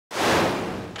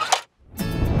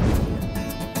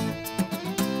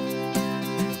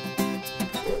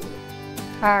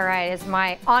All right, it's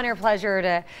my honor, pleasure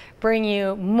to bring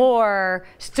you more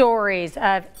stories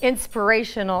of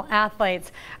inspirational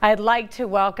athletes. I'd like to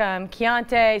welcome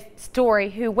Kionte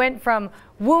Storey, who went from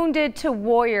wounded to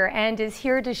warrior and is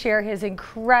here to share his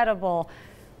incredible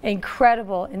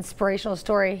inspirational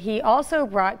story. He also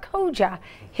brought Koja,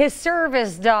 his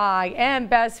service dog and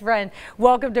best friend.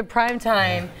 Welcome to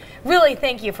Primetime. Really,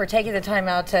 thank you for taking the time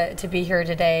out to be here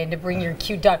today and to bring your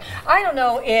cute dog. I don't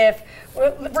know if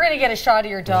we're going to get a shot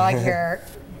of your dog here.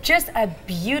 Just a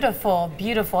beautiful,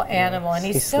 beautiful animal, and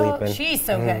she's so good.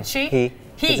 He.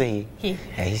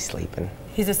 Yeah, he's sleeping.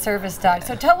 He's a service dog.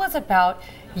 So tell us about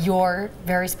your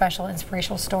very special,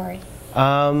 inspirational story.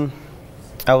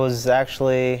 I was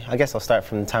actually, I guess I'll start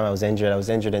from the time I was injured. I was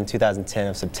injured in 2010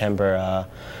 of September,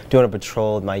 doing a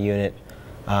patrol with my unit.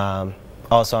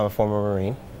 Also, I'm a former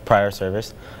Marine, prior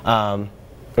service.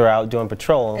 We were out doing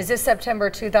patrol. Is this September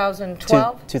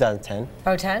 2012? 2010.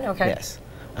 Oh, 10? Okay. Yes.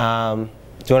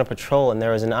 Doing a patrol, and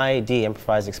there was an IED,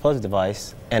 improvised explosive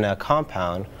device, in a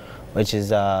compound, which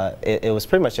is, it was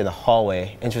pretty much in the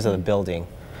hallway, entrance of the building.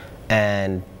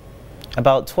 And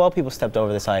about 12 people stepped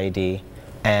over this IED,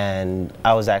 and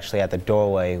I was actually at the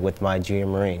doorway with my junior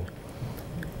Marine.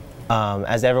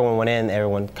 As everyone went in,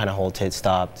 everyone kind of halted,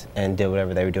 stopped, and did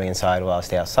whatever they were doing inside while I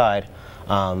stayed outside.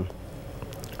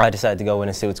 I decided to go in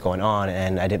and see what's going on,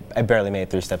 and I barely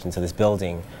made 3 steps into this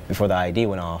building before the IED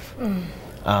went off.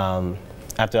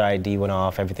 After the IED went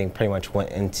off, everything pretty much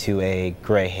went into a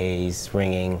gray haze,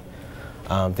 ringing,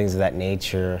 things of that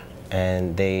nature,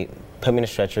 and they put me in a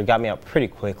stretcher, got me out pretty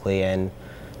quickly, and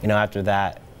after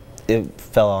that, it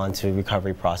fell on to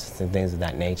recovery process and things of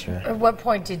that nature. At what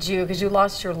point did you, because you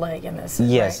lost your leg in this?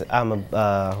 Yes, right? I'm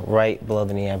a right below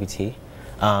the knee amputee.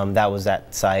 That was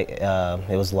at site.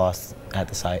 It was lost at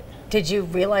the site. Did you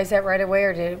realize that right away,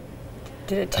 or did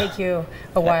it take you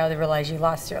a while to realize you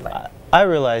lost your leg? I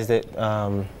realized it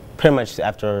pretty much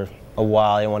after a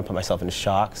while. I didn't want to put myself into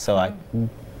shock, so I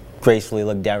gracefully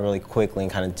looked down really quickly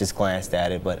and kind of just glanced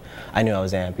at it, but I knew I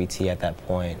was an amputee at that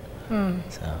point.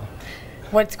 So.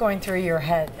 What's going through your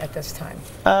head at this time?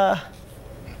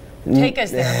 Take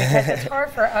us there, because it's hard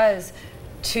for us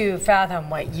to fathom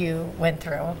what you went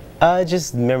through.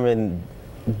 Just remembering,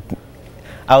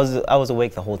 I was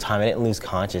awake the whole time. I didn't lose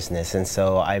consciousness, and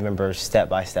so I remember step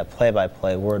by step, play by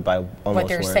play, word by almost word. What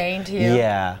they're saying to you?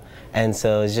 Yeah, and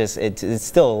so it's just it's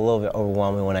still a little bit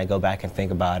overwhelming when I go back and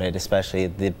think about it, especially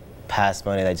the past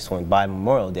Monday that just went by,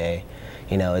 Memorial Day.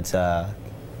 It's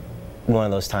one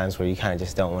of those times where you kind of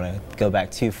just don't want to go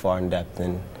back too far in depth,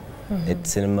 and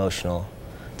it's an emotional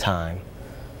time.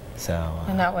 So.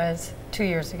 And that was 2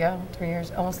 years ago, 3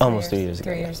 years, almost 3 years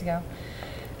ago. 3 years ago.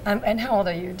 And how old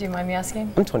are you? Do you mind me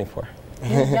asking? I'm 24.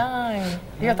 You're young.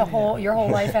 You got your whole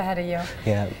life ahead of you.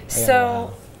 Yeah.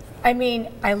 So, I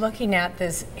mean, I'm looking at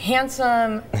this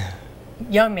handsome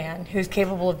young man who's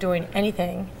capable of doing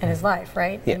anything in his life,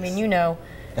 right? Yes. I mean, the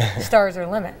stars are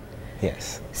the limit.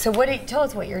 Yes. So tell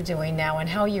us what you're doing now and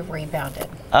how you've rebounded.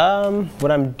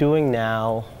 What I'm doing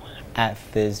now at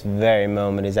this very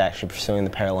moment is actually pursuing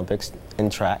the Paralympics in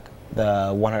track,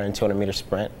 the 100 and 200 meter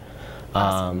sprint.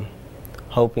 Awesome.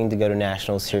 Hoping to go to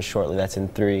nationals here shortly. That's in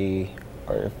 3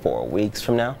 or 4 weeks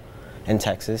from now in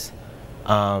Texas.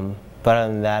 But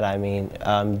other than that, I mean,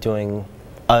 I'm doing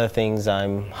other things.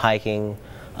 I'm hiking.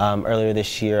 Earlier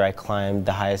this year, I climbed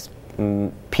the highest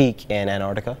peak in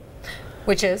Antarctica.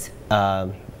 Which is?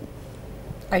 I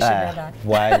should know that.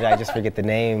 Why did I just forget the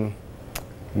name?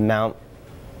 Mount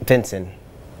Vinson.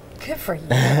 Good for you.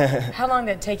 How long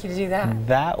did it take you to do that?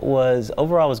 That was,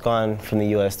 overall I was gone from the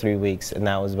U.S. 3 weeks, and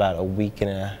that was about a week and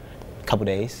a couple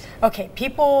days. Okay,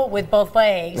 people with both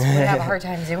legs would have a hard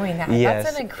time doing that. Yes.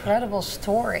 That's an incredible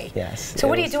story. Yes. So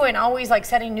what are you doing? Always like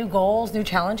setting new goals, new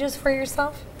challenges for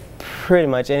yourself? Pretty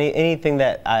much anything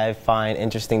that I find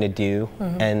interesting to do,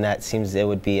 and that seems it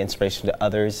would be inspiration to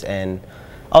others, and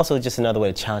also just another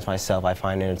way to challenge myself. I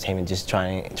find entertainment just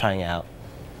trying it out.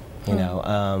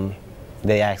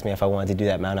 They asked me if I wanted to do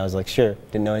that mountain. I was like, sure.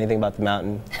 Didn't know anything about the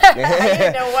mountain. I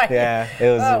didn't know what. Yeah,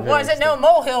 it was. Was it no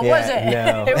molehill? Yeah, was it?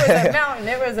 No. It was a mountain.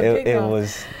 It was a big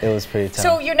mountain. It was pretty tough.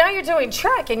 So now you're doing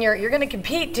track, and you're going to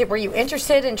compete. Were you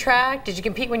interested in track? Did you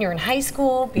compete when you were in high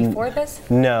school before this?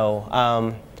 No.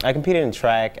 I competed in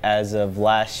track as of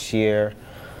last year,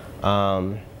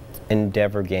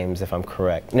 Endeavor Games, if I'm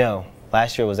correct. No,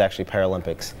 last year was actually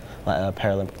Paralympics.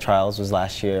 Paralympic trials was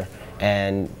last year,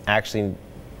 and actually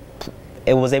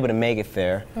it was able to make it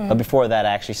there. But before that, I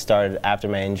actually started after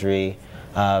my injury,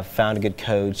 found a good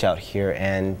coach out here,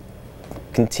 and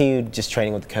continued just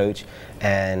training with the coach,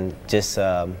 and just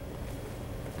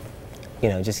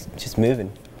just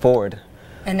moving forward.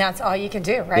 And that's all you can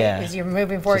do, right? Yeah. Is you're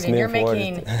moving forward, Just and you're moving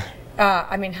forward. making.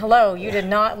 I mean, hello, you did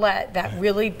not let that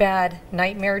really bad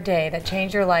nightmare day that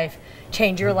changed your life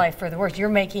change your life for the worse. You're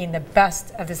making the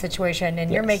best of the situation,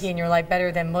 and you're making your life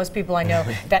better than most people I know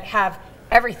that have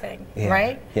everything,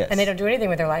 right? Yes. And they don't do anything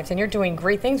with their lives, and you're doing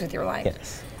great things with your life.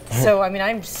 Yes. So, I mean,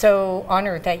 I'm so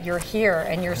honored that you're here,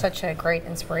 and you're such a great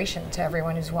inspiration to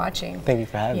everyone who's watching. Thank you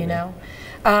for having me. You know,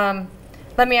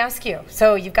 let me ask you.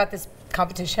 So, you've got this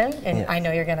competition, and I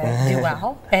know you're gonna do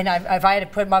well. And if I had to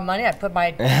put my money, I'd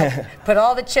put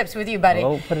all the chips with you, buddy.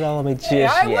 Oh, put it all on me just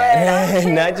I yet.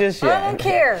 would. Not just yet. I don't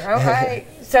care. Okay.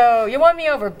 So you won me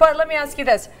over, but let me ask you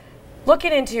this: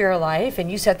 looking into your life, and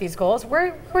you set these goals.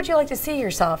 Where would you like to see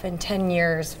yourself in 10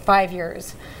 years, 5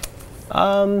 years?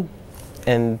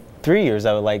 In 3 years,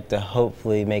 I would like to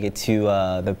hopefully make it to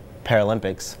the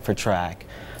Paralympics for track.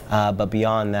 But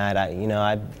beyond that,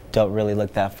 I don't really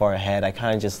look that far ahead. I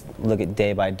kind of just look at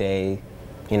day by day,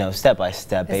 step by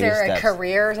step, baby steps. Is there a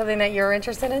career or something that you're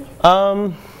interested in?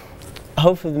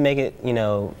 Hopefully make it,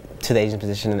 to the agent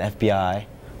position in the FBI.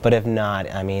 But if not,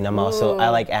 I mean, I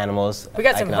like animals. We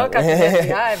got some hookups in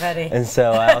the FBI, buddy. And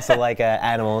so I also like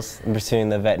animals, and pursuing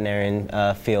the veterinarian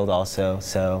field also.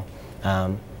 So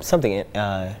something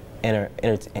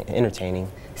entertaining.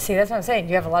 See, that's what I'm saying.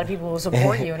 You have a lot of people who will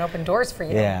support you and open doors for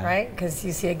you, right? Because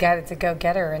you see a guy that's a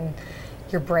go-getter, and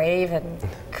you're brave and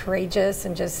courageous,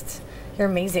 and just, you're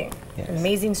amazing. Yes.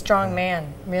 Amazing, strong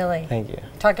man, really. Thank you.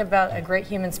 Talk about a great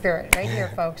human spirit right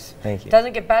here, folks. Thank you.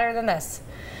 Doesn't get better than this.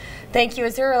 Thank you.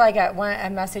 Is there like a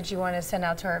message you want to send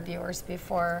out to our viewers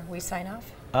before we sign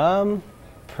off?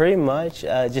 Pretty much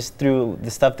just through the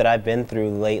stuff that I've been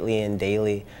through lately and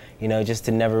daily, just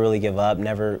to never really give up,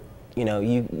 never,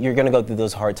 you're going to go through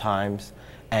those hard times,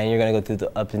 and you're going to go through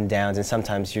the ups and downs, and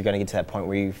sometimes you're going to get to that point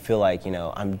where you feel like,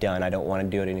 I'm done, I don't want to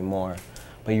do it anymore.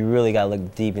 But you really got to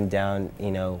look deep and down,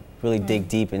 really dig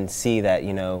deep and see that,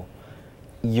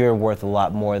 you're worth a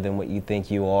lot more than what you think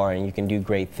you are, and you can do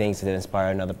great things to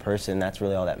inspire another person. That's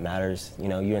really all that matters.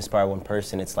 You inspire one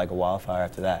person, it's like a wildfire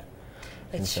after that.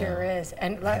 It sure is.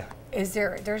 And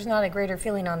there's not a greater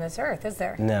feeling on this earth, is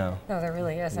there? No. No, there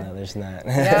really isn't. No, there's not.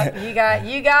 Yep,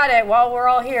 you got it. While we're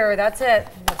all here, that's it.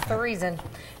 That's the reason.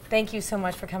 Thank you so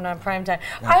much for coming on Primetime.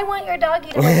 I want your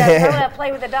doggy to look at. I want to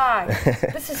play with the dog.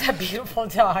 This is a beautiful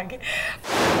dog.